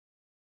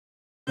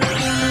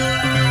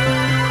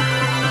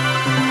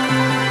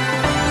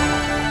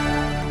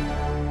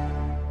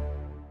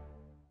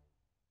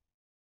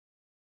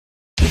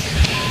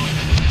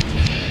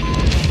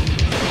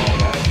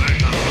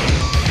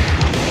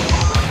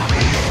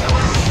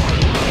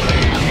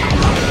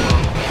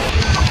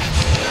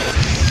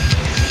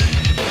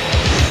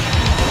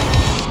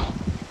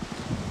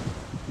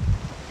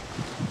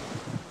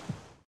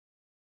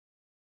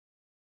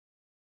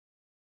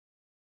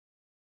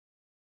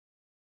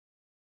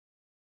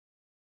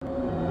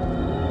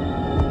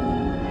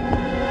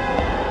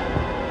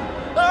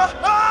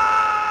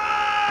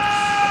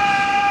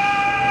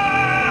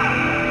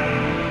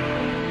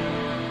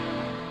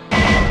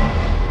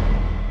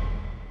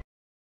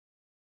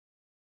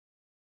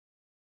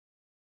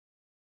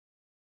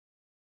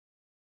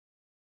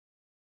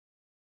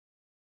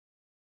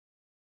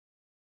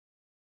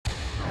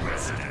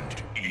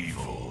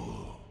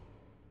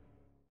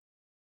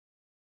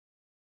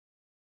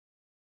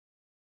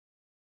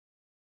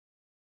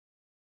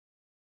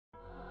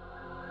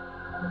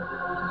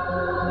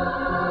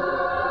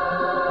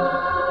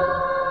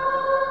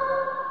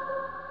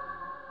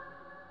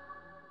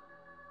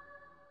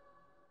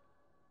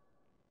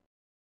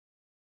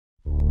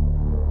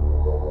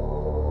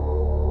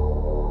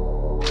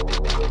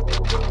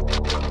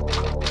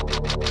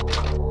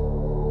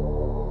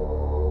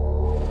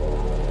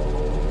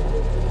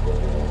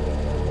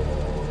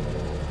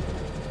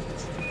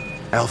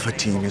Alpha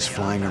Team is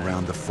flying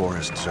around the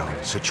forest zone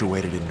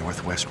situated in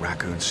northwest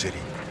Raccoon City,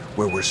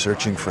 where we're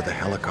searching for the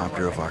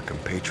helicopter of our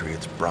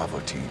compatriots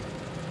Bravo Team,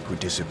 who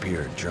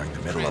disappeared during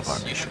the middle of our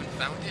mission. You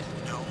haven't found it?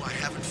 No, I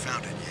haven't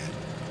found it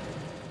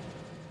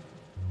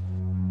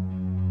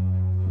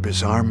yet.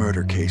 Bizarre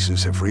murder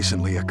cases have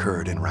recently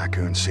occurred in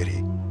Raccoon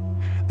City.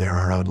 There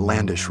are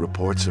outlandish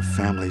reports of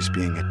families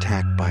being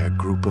attacked by a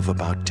group of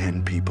about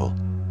 10 people.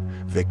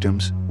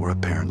 Victims were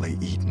apparently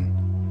eaten.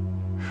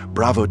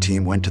 Bravo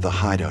Team went to the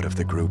hideout of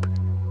the group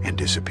and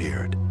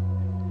disappeared.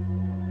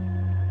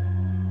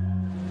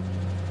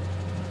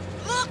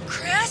 Look,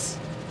 Chris!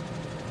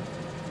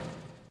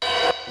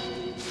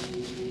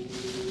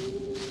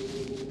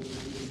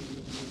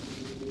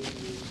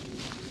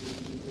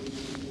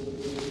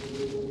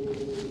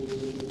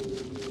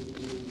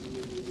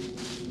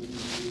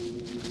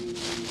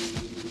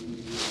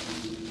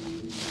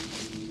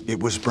 It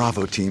was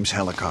Bravo Team's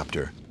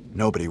helicopter.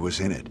 Nobody was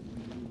in it.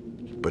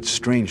 But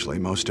strangely,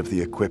 most of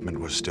the equipment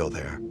was still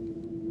there.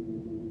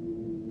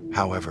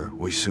 However,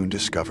 we soon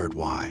discovered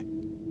why.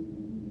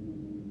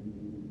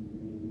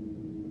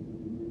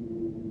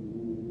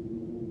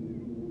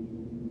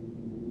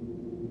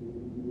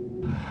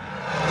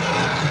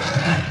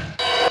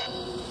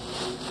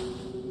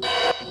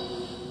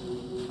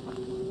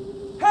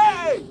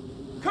 Hey!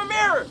 Come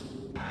here!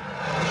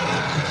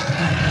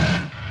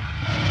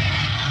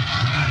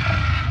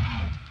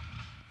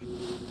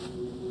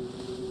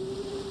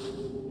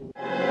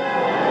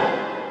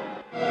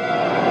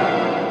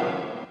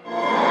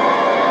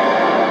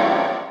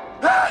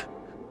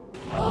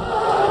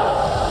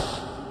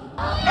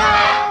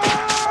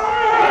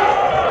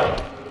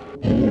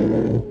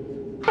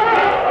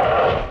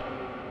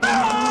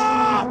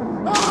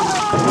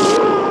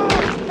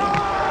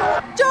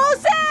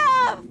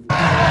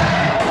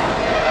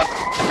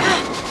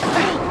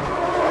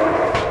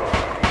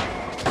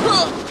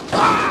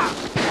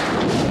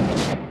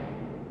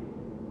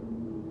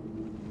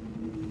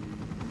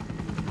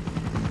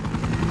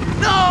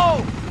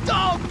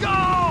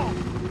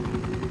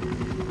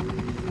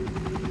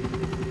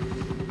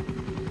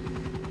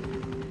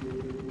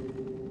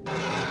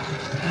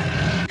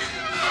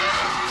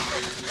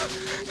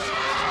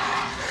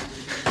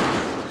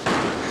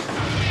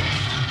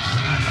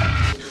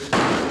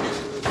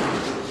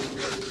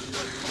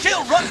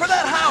 Run for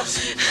that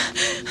house!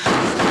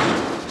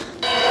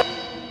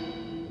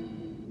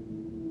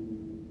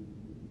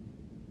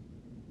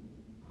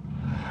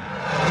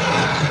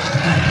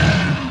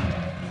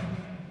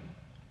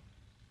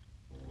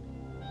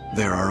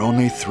 There are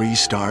only 3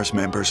 S.T.A.R.S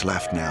members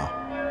left now.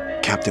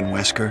 Captain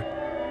Wesker,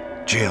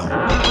 Jill,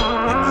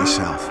 and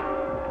myself.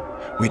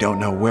 We don't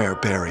know where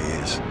Barry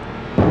is.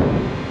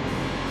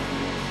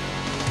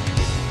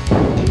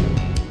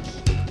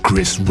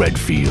 Chris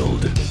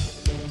Redfield.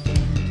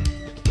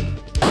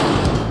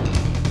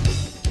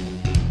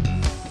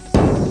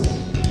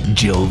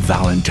 Jill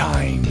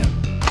Valentine.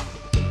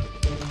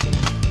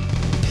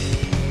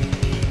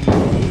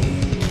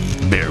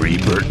 Barry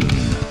Burton.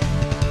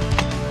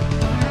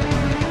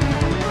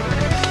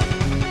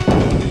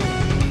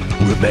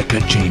 Rebecca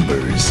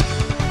Chambers.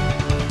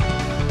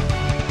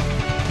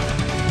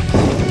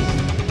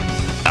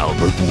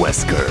 Albert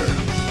Wesker.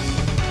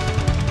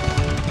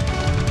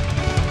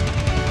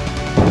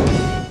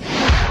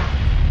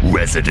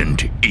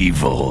 Resident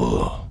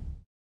Evil.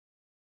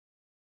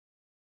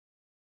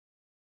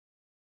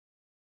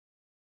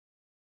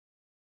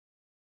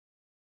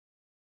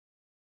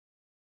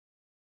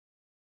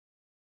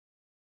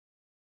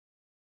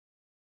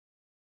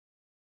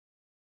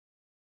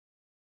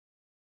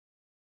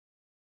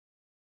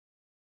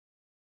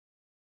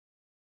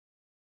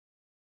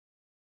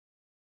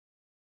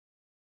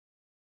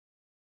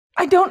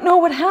 I don't know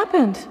what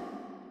happened.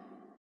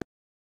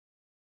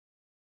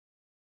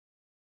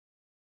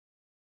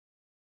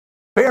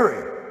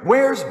 Barry!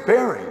 Where's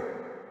Barry?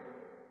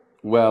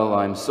 Well,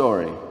 I'm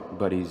sorry,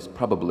 but he's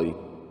probably...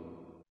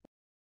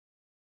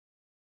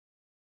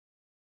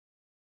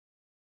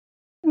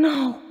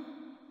 No.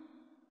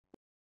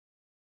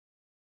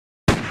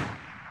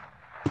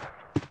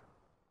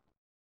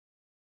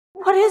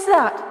 What is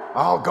that?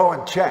 I'll go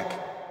and check.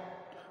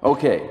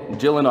 Okay,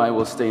 Jill and I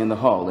will stay in the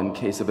hall in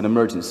case of an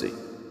emergency.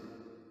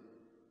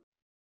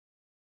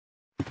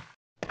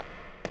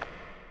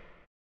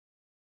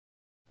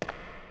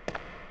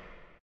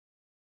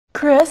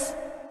 Chris?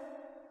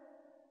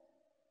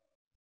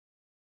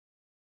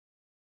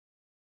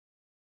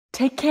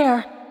 Take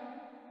care.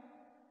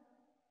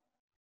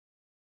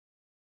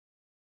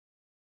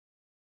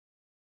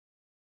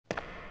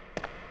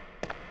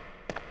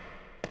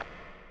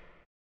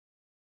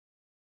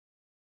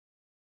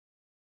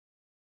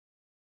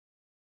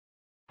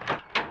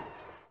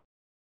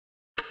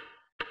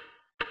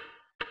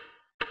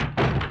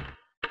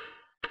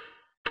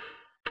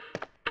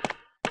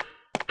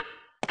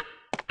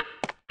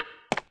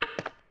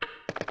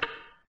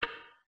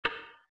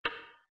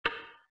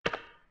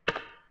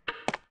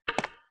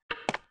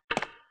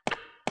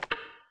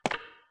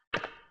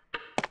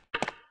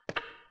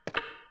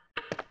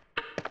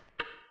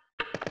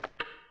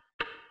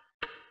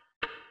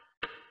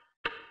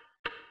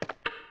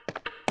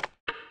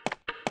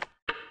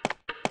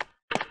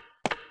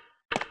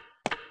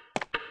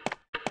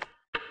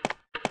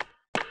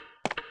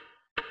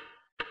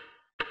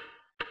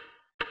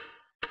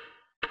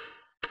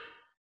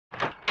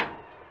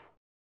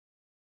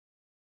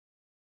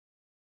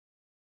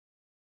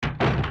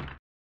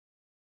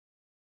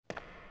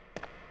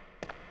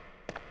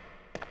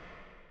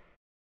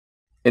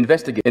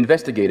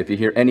 Investigate if you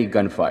hear any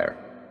gunfire.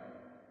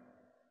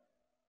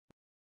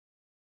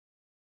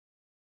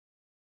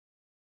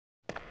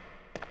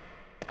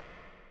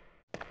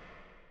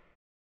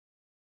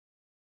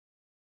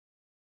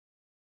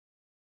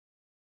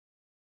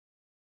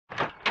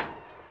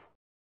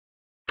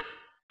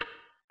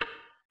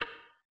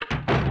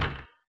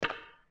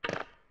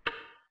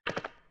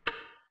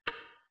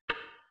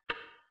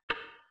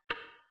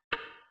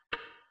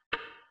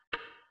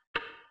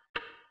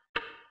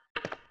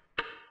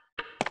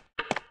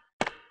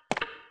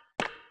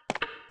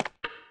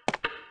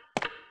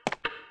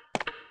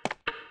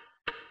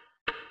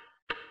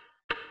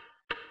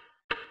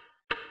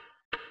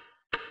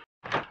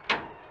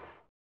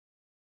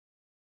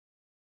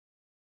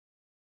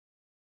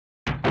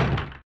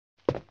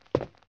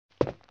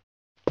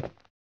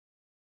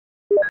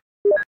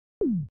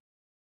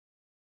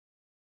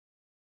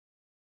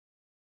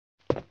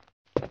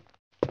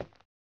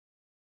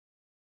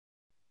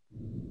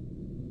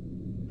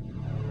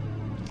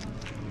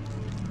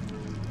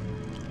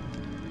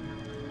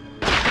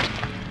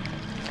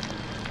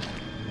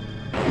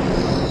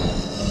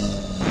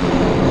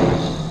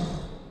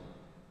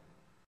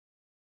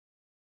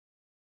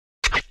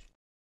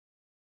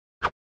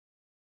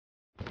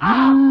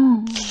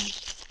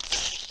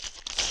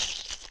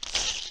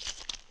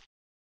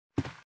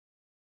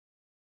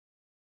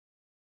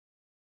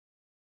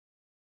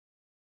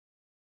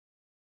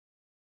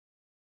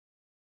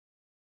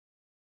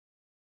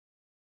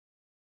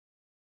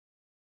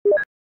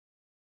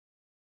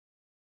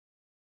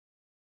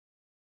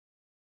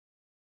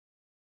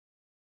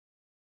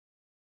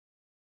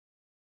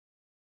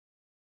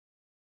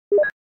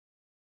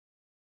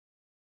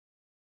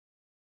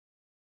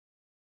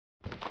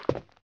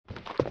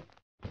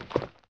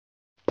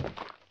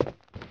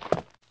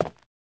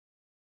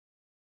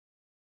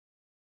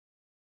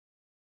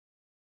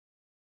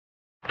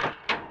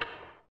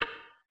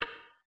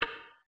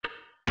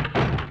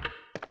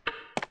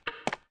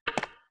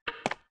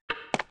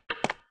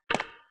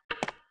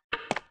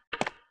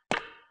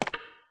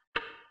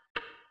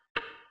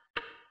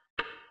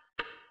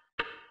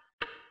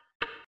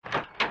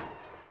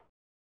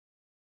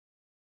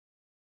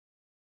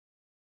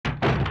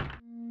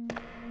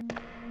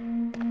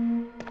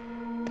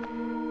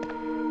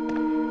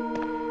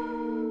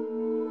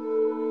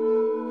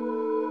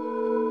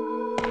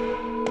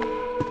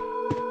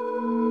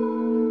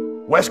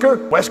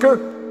 Wesker?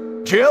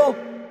 Wesker? Jill?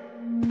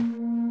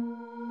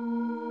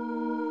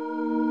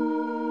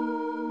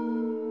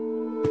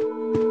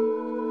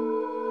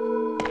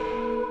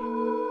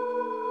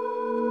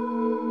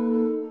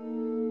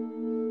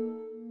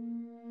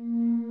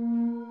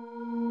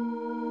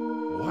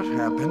 What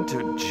happened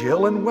to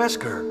Jill and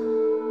Wesker?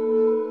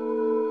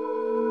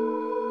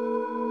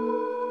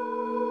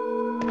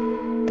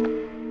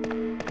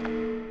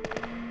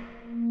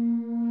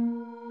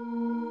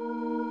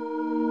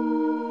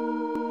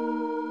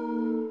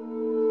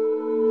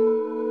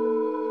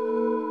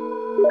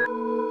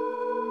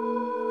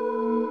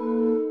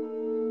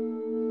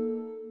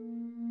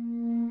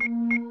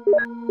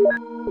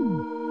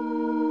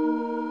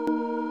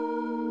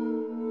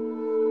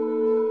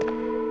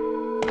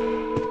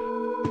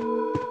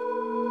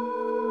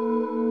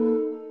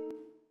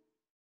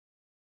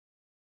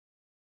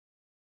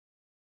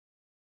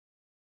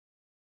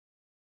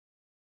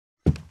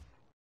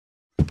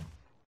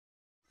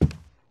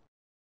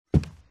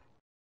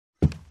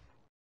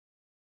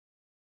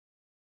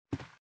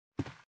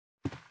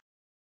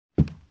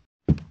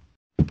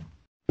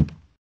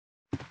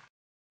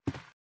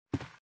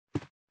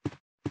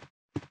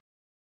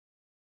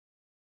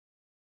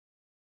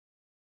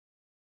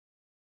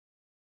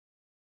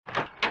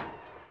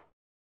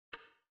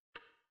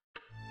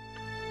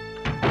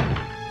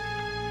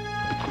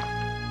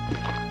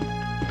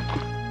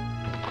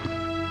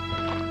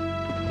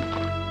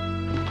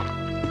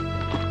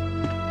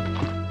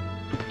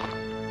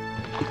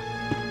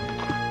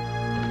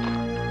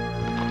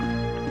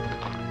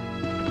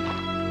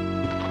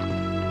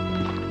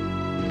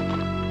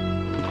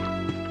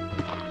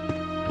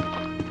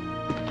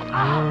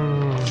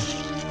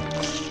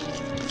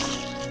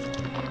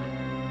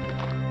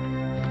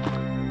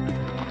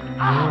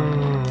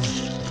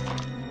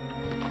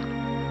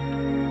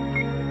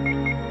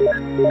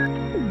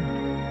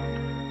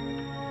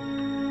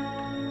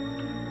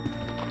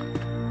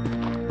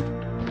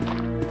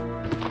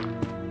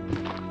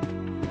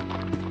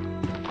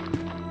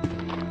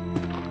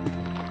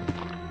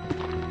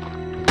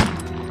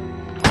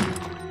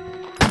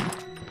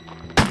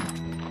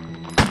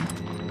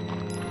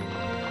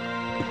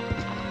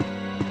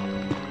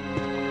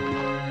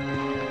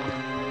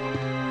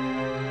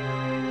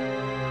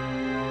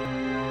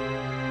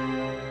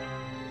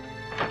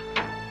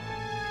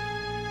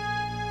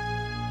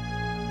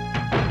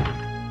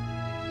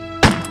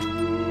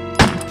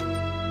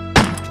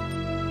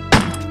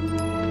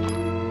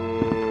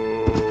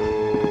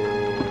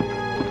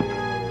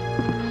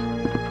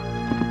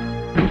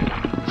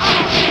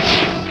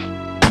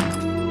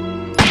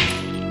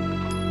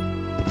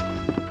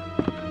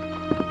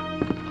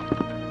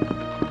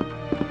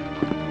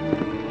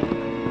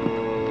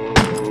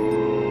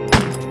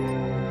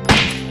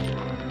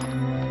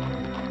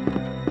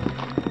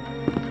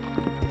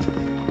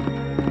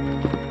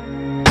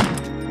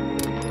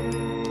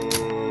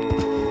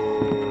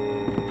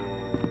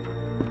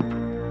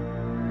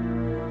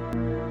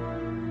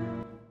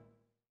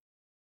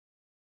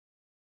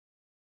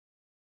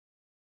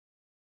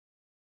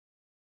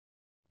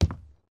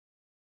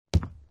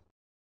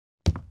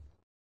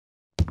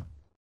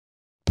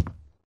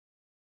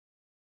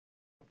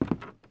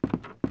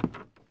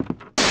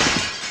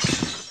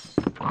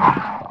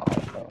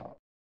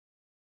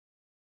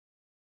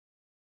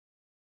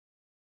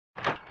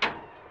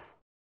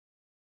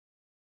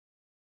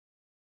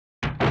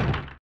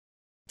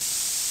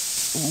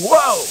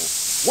 Whoa!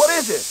 What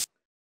is it?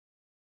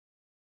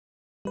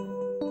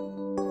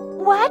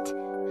 What?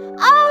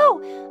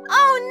 Oh!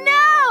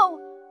 Oh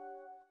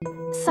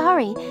no!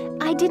 Sorry,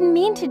 I didn't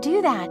mean to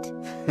do that.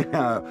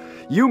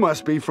 You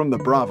must be from the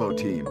Bravo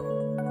team.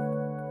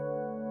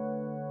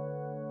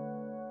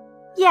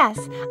 Yes,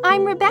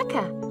 I'm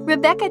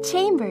Rebecca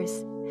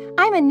Chambers.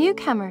 I'm a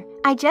newcomer.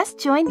 I just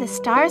joined the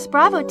S.T.A.R.S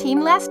Bravo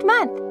team last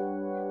month.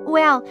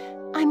 Well,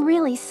 I'm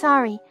really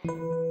sorry.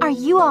 Are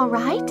you all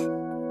right?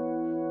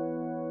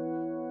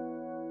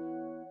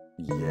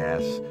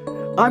 Yes.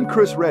 I'm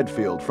Chris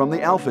Redfield from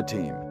the Alpha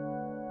team.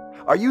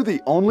 Are you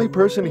the only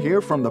person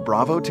here from the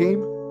Bravo team?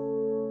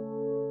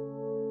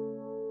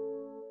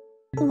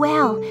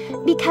 Well,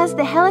 because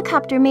the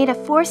helicopter made a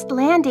forced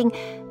landing,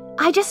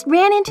 I just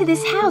ran into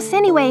this house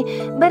anyway,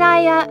 but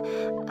I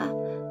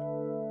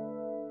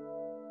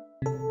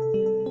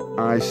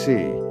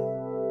see.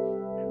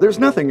 There's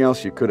nothing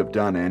else you could have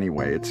done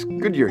anyway. It's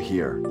good you're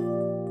here.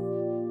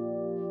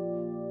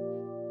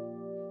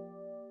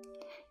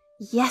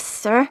 Yes,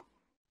 sir.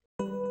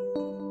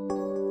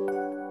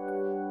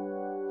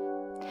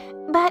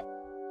 But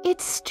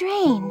it's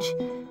strange.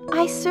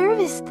 I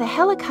serviced the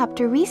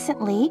helicopter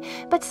recently,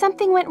 but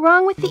something went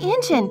wrong with the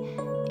engine.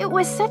 It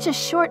was such a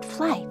short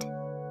flight.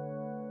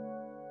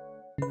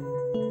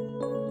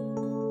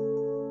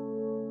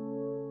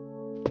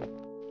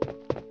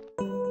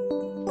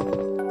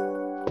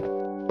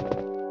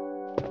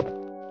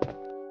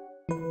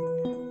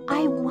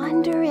 I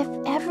wonder if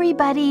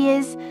everybody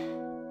is...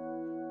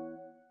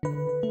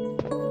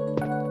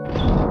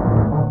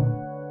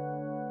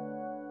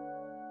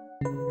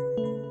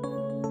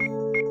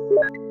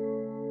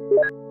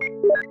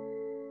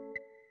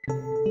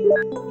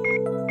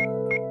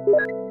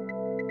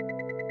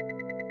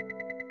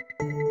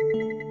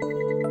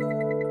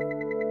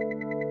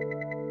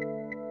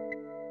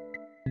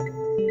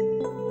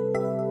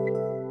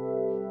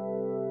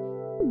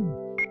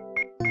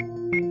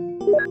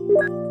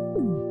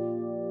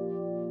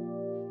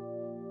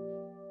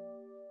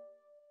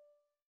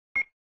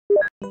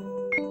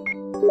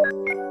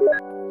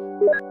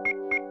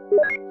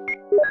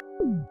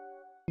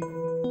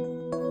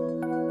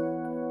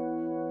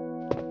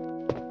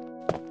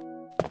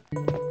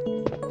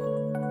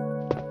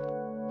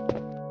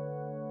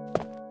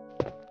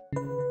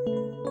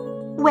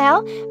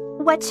 Well,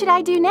 what should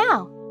I do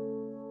now?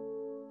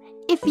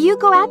 If you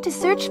go out to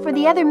search for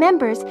the other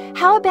members,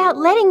 how about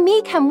letting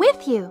me come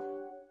with you?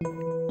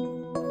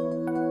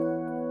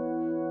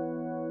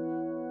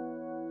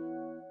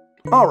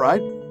 All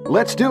right,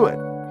 let's do it.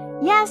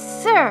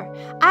 Yes, sir.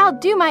 I'll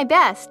do my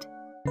best.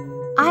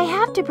 I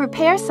have to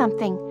prepare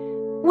something.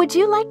 Would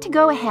you like to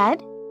go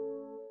ahead?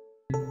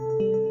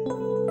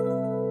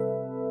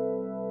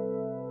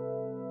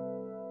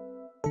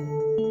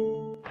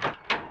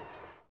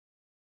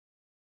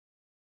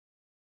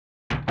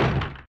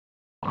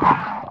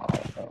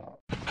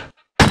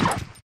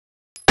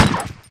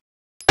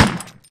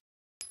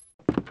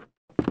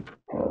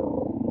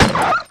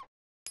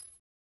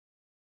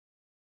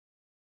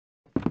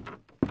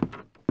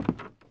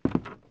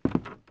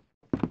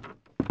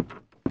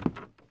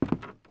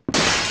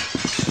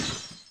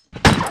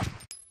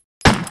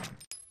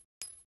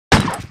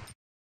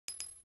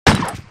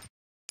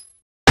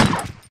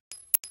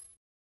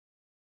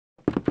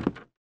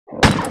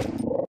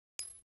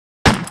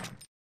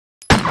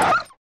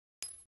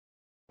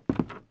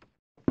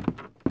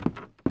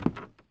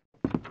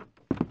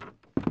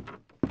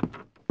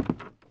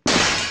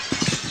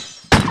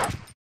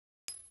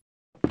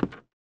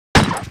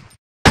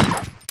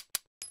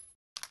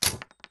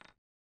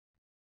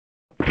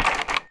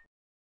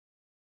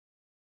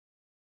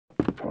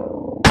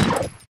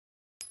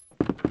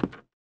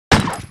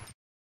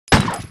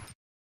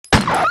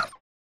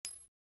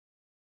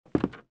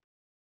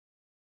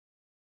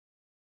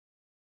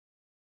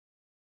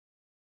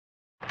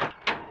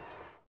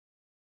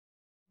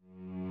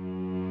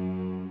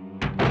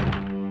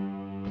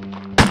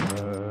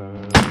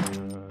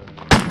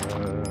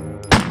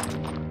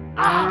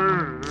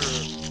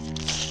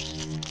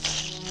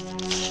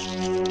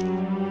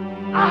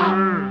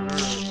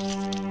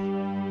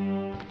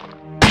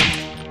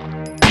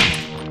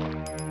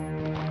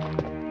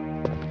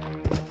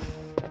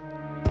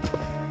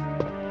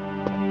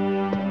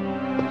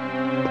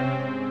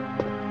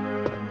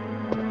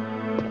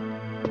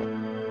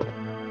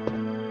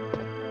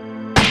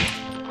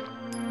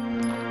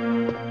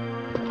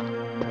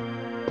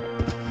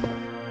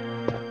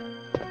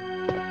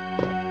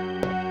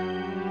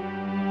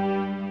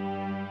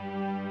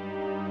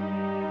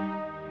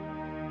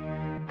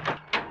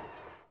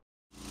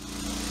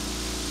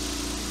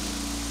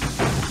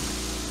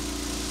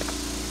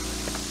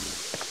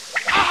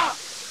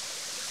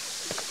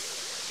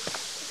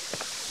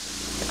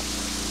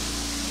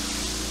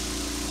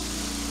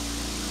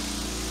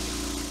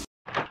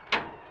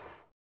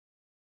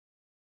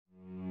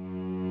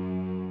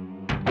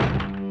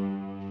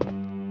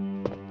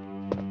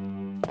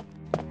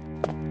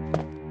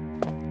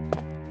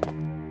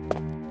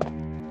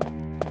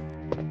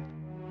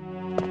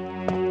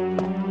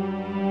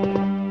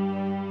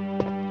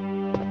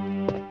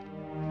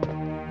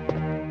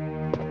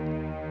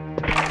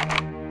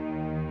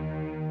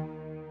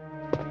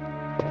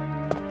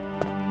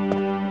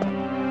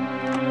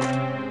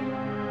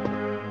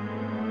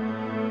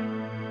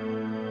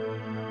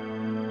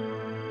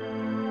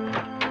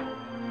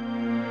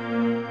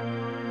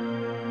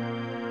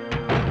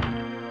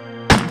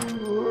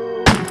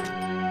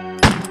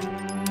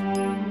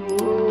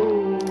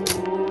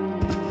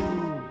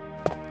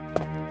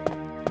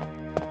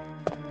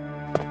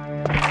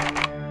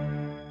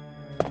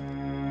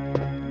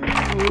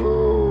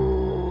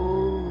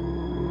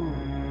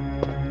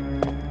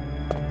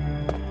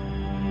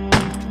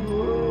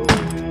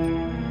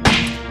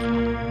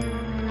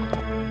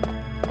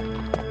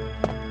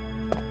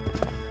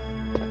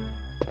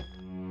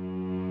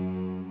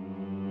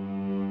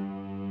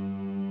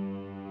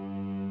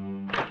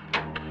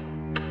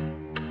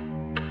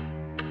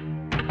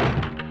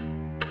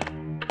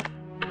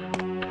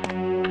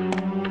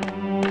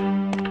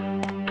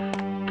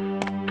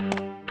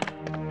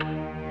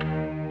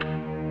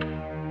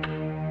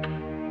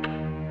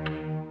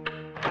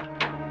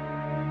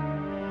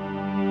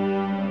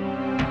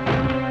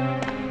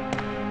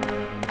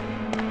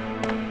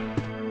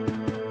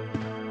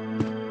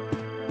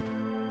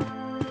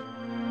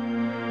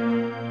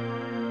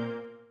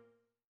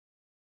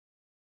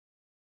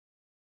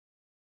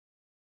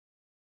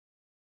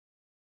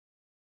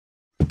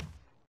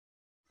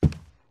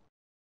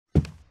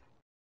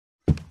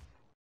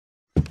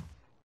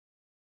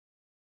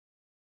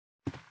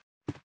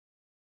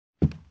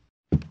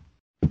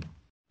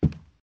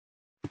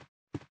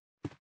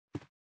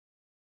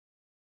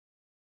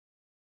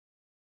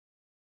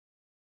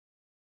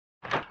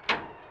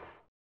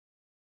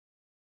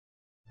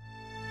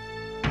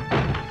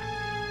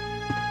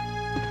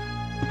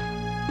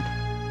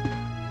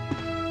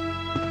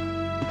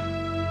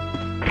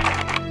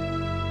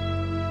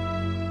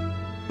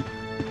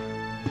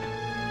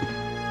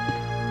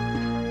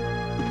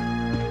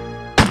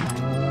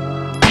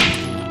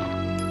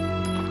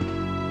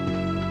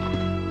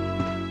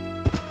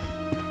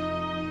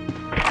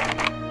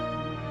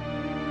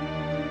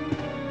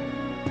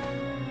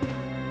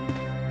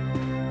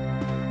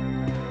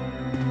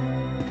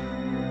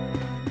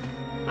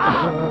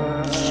 Ah!